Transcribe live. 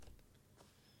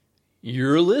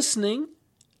You're listening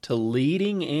to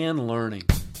Leading and Learning.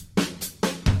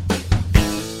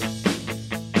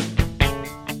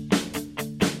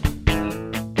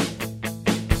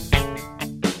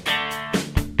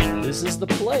 This is the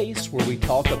place where we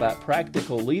talk about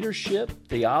practical leadership,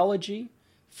 theology,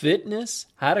 fitness,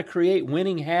 how to create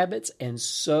winning habits, and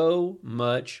so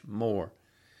much more.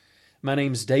 My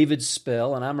name's David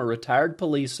Spell, and I'm a retired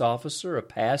police officer, a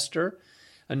pastor,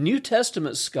 a New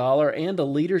Testament scholar, and a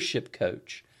leadership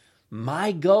coach.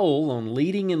 My goal on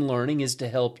Leading and Learning is to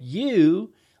help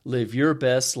you live your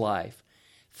best life.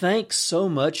 Thanks so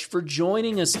much for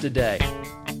joining us today.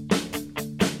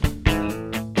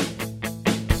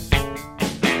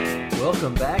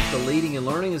 Welcome back to Leading and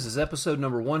Learning. This is episode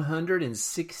number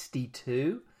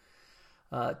 162.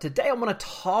 Today I want to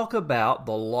talk about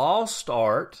the lost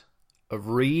art of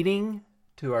reading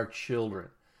to our children.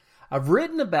 I've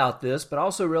written about this, but I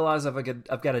also realize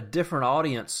I've got a different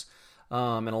audience in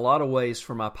a lot of ways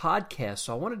for my podcast.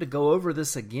 So I wanted to go over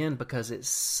this again because it's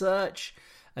such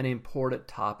an important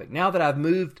topic. Now that I've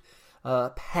moved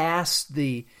past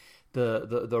the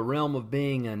realm of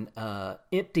being an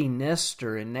empty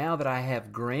nester, and now that I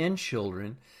have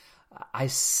grandchildren, I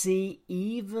see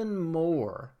even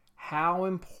more how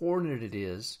important it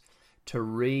is to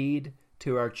read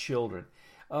to our children.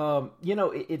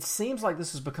 It seems like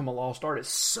this has become a lost art. It's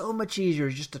so much easier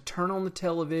just to turn on the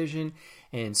television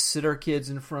and sit our kids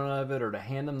in front of it, or to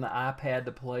hand them the iPad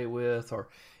to play with, or,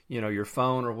 your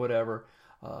phone or whatever.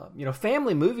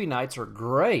 Family movie nights are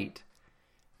great,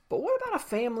 but what about a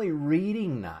family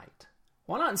reading night?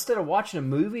 Why not, instead of watching a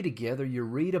movie together, you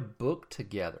read a book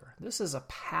together? This is a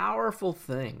powerful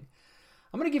thing.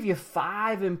 I'm going to give you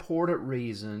 5 important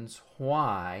reasons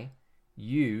why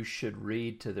you should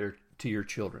read to your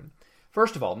children.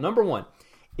 First of all, number 1,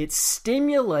 it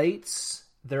stimulates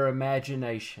their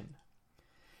imagination.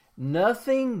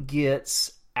 Nothing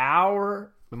gets and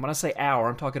when I say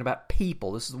I'm talking about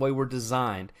people. This is the way we're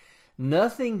designed.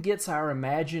 Nothing gets our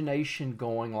imagination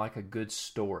going like a good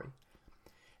story.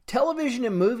 Television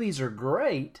and movies are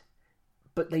great,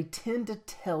 but they tend to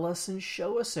tell us and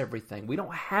show us everything. We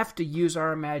don't have to use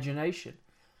our imagination.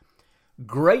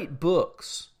 Great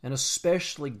books, and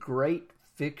especially great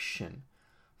fiction,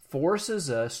 forces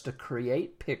us to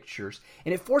create pictures,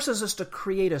 and it forces us to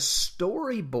create a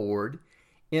storyboard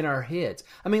in our heads.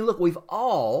 I mean, look, most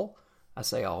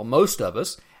of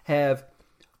us have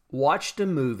watched a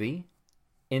movie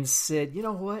and said, you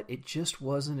know what, it just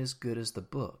wasn't as good as the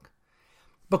book.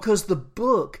 Because the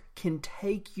book can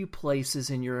take you places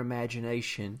in your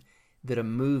imagination that a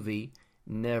movie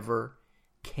never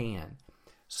can.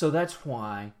 So that's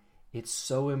why it's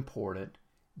so important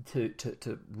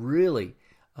to really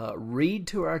read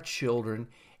to our children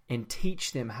and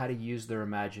teach them how to use their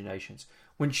imaginations.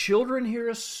 When children hear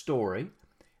a story,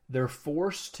 they're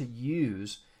forced to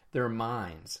use their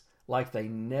minds like they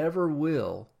never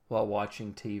will while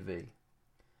watching TV.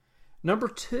 Number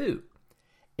 2,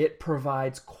 it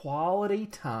provides quality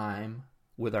time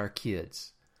with our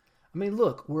kids. I mean,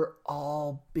 look, we're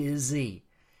all busy.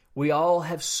 We all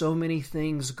have so many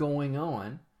things going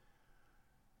on.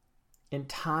 And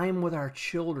time with our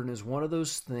children is one of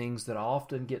those things that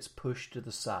often gets pushed to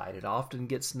the side. It often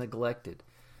gets neglected.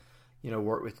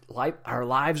 Our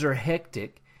lives are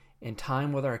hectic, and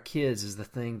time with our kids is the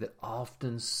thing that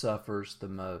often suffers the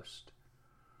most.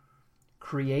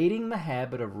 Creating the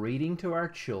habit of reading to our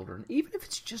children, even if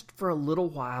it's just for a little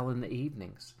while in the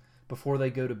evenings before they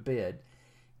go to bed,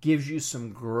 gives you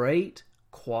some great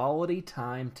quality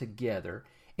time together,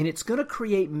 and it's going to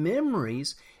create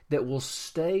memories that will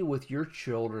stay with your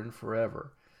children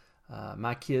forever.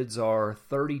 My kids are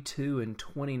 32 and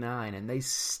 29, and they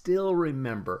still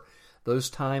remember those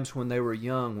times when they were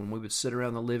young, when we would sit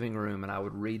around the living room and I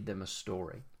would read them a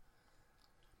story.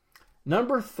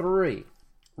 Number 3,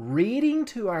 reading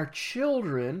to our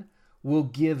children will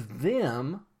give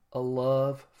them a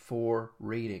love for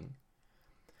reading.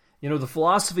 The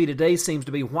philosophy today seems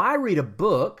to be, why read a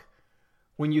book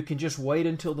when you can just wait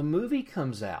until the movie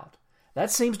comes out? That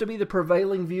seems to be the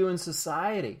prevailing view in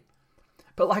society.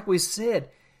 But like we said,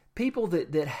 people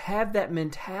that have that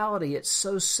mentality, it's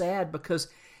so sad, because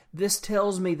this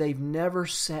tells me they've never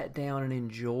sat down and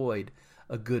enjoyed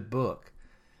a good book.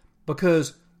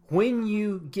 Because when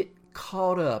you get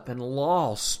caught up and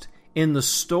lost in the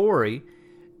story,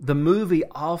 the movie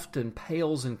often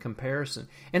pales in comparison.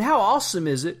 And how awesome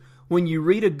is it when you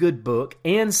read a good book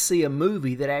and see a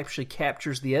movie that actually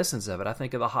captures the essence of it? I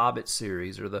think of the Hobbit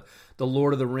series or the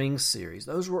Lord of the Rings series.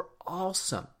 Those were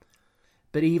awesome.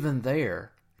 But even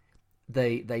there,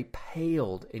 they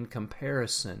paled in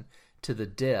comparison to the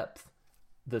depth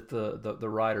that the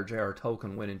writer J.R.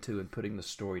 Tolkien went into in putting the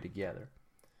story together.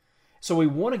 So we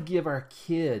want to give our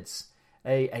kids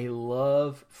a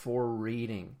love for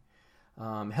reading.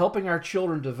 Helping our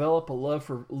children develop a love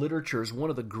for literature is one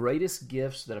of the greatest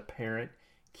gifts that a parent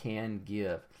can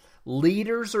give.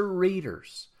 Leaders are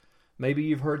readers. Maybe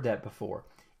you've heard that before.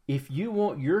 If you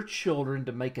want your children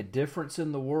to make a difference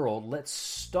in the world, let's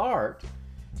start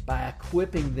by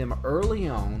equipping them early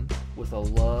on with a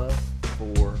love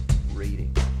for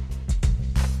reading.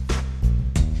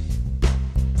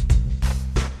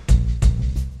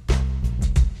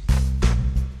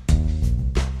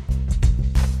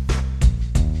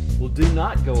 Well, do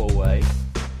not go away.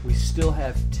 We still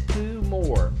have 2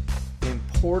 more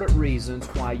important reasons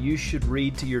why you should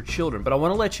read to your children. But I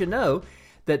want to let you know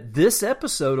that this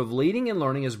episode of Leading and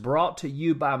Learning is brought to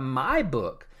you by my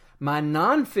book, my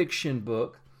nonfiction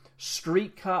book,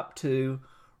 Street Cop 2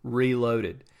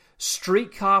 Reloaded.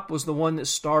 Street Cop was the one that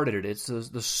started it. It's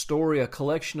the story, a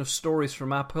collection of stories from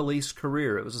my police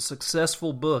career. It was a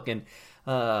successful book, and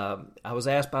I was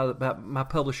asked by my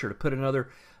publisher to put another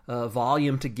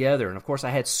volume together. And of course,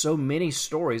 I had so many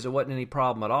stories, it wasn't any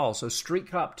problem at all. So Street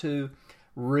Cop 2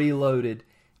 Reloaded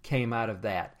came out of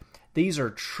that. These are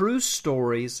true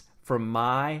stories from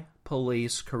my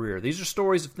police career. These are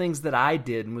stories of things that I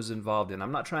did and was involved in.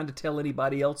 I'm not trying to tell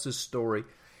anybody else's story.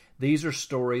 These are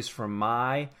stories from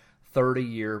my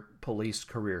 30-year police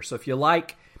career. So if you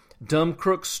like dumb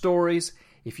crook stories,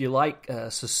 if you like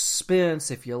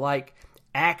suspense, if you like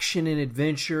action and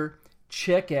adventure,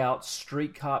 check out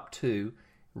Street Cop 2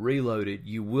 Reloaded.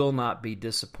 You will not be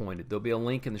disappointed. There'll be a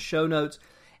link in the show notes.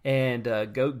 And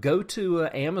go to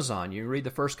Amazon. You can read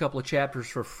the first couple of chapters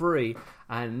for free.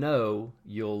 I know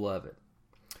you'll love it.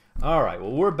 All right,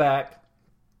 well, we're back.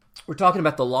 We're talking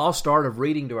about the lost art of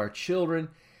reading to our children.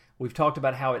 We've talked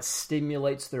about how it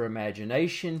stimulates their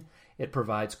imagination. It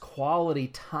provides quality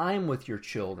time with your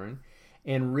children.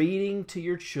 And reading to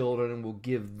your children will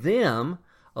give them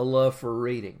a love for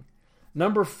reading.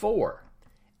 Number 4,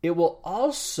 it will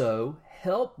also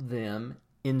help them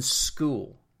in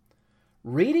school.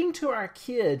 Reading to our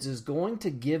kids is going to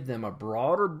give them a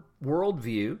broader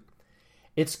worldview.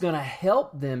 It's going to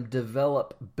help them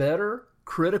develop better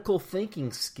critical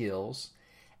thinking skills,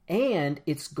 and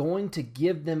it's going to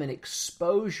give them an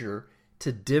exposure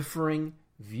to differing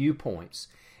viewpoints.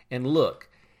 And look,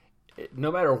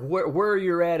 no matter where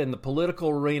you're at in the political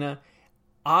arena,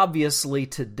 obviously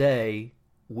today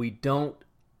we don't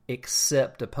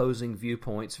accept opposing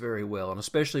viewpoints very well, and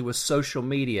especially with social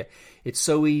media, it's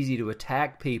so easy to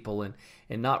attack people and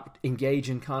not engage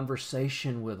in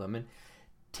conversation with them. And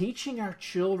teaching our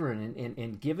children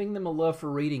and giving them a love for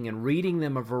reading and reading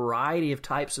them a variety of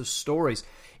types of stories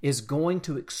is going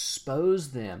to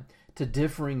expose them to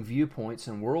differing viewpoints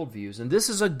and worldviews, and this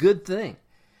is a good thing.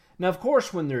 Now, of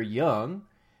course, when they're young,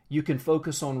 you can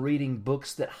focus on reading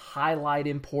books that highlight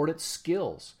important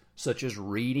skills, such as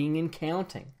reading and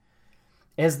counting.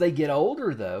 As they get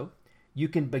older, though, you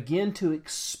can begin to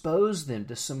expose them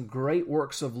to some great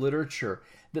works of literature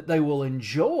that they will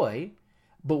enjoy,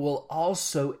 but will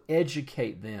also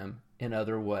educate them in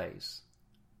other ways.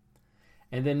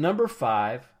 And then number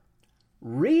 5,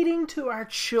 reading to our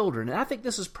children. And I think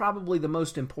this is probably the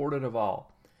most important of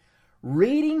all.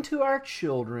 Reading to our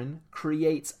children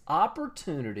creates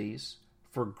opportunities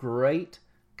for great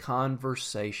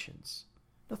conversations.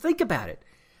 Now think about it.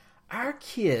 Our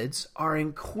kids are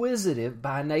inquisitive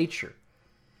by nature.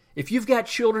 If you've got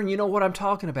children, you know what I'm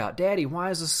talking about. Daddy, why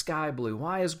is the sky blue?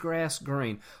 Why is grass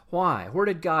green? Why? Where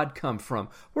did God come from?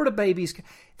 Where do babies come?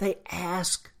 They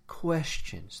ask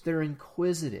questions. They're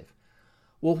inquisitive.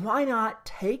 Well, why not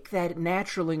take that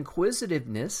natural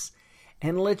inquisitiveness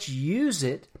and let's use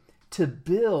it to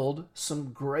build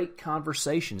some great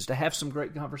conversations, to have some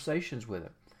great conversations with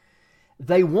them.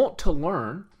 They want to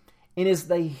learn, and as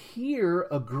they hear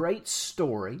a great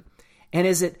story, and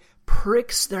as it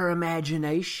pricks their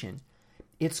imagination,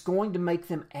 it's going to make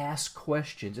them ask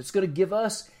questions. It's going to give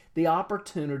us the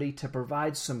opportunity to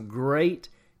provide some great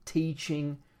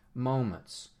teaching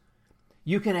moments.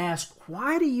 You can ask,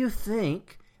 why do you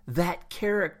think that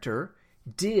character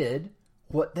did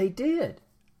what they did?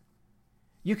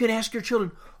 You can ask your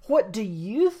children, what do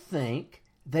you think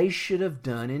they should have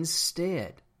done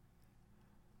instead?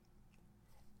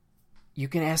 You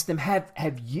can ask them,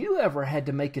 have you ever had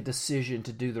to make a decision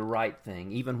to do the right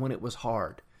thing, even when it was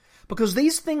hard? Because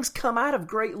these things come out of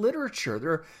great literature.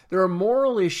 There are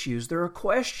moral issues, there are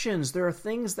questions, there are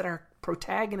things that our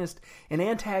protagonist and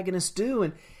antagonist do,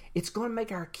 and it's going to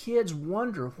make our kids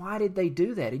wonder, why did they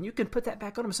do that? And you can put that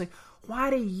back on them and say, why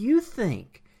do you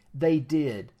think they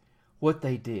did what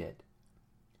they did?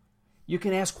 You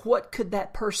can ask, what could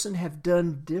that person have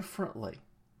done differently?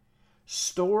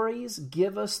 Stories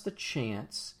give us the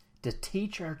chance to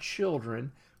teach our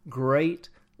children great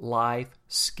life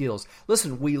skills.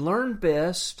 Listen, we learn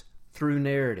best through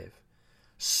narrative.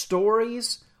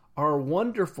 Stories are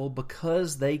wonderful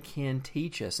because they can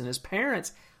teach us. And as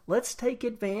parents, let's take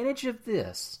advantage of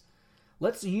this.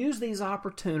 Let's use these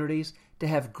opportunities to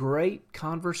have great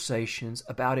conversations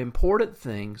about important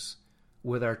things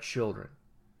with our children.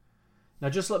 Now,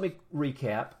 just let me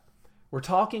recap. We're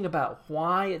talking about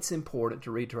why it's important to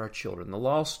read to our children. The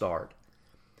Lost Art.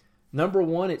 Number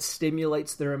 1, it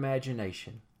stimulates their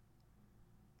imagination.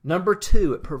 Number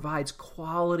 2, it provides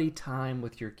quality time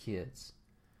with your kids.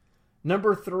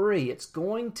 Number 3, it's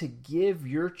going to give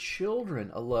your children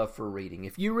a love for reading.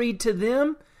 If you read to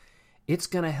them, it's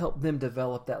going to help them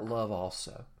develop that love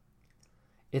also.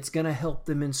 It's going to help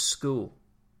them in school.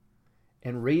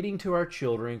 And reading to our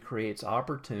children creates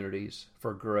opportunities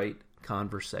for great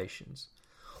conversations.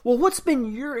 Well, what's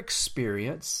been your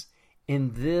experience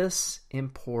in this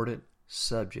important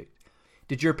subject?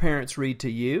 Did your parents read to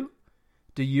you?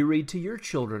 Do you read to your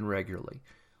children regularly?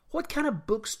 What kind of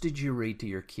books did you read to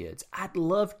your kids? I'd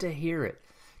love to hear it.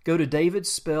 Go to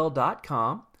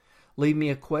davidspell.com. Leave me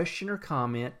a question or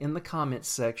comment in the comments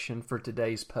section for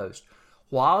today's post.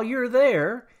 While you're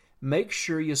there, make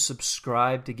sure you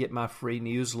subscribe to get my free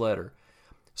newsletter.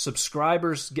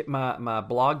 Subscribers get my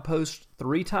blog post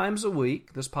 3 times a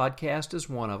week. This podcast is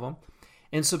one of them.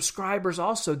 And subscribers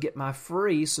also get my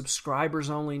free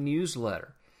subscribers-only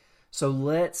newsletter. So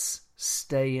let's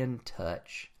stay in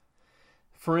touch.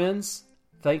 Friends,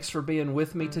 thanks for being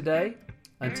with me today.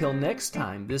 Until next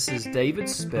time, this is David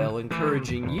Spell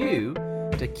encouraging you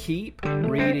to keep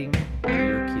reading to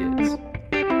your kids.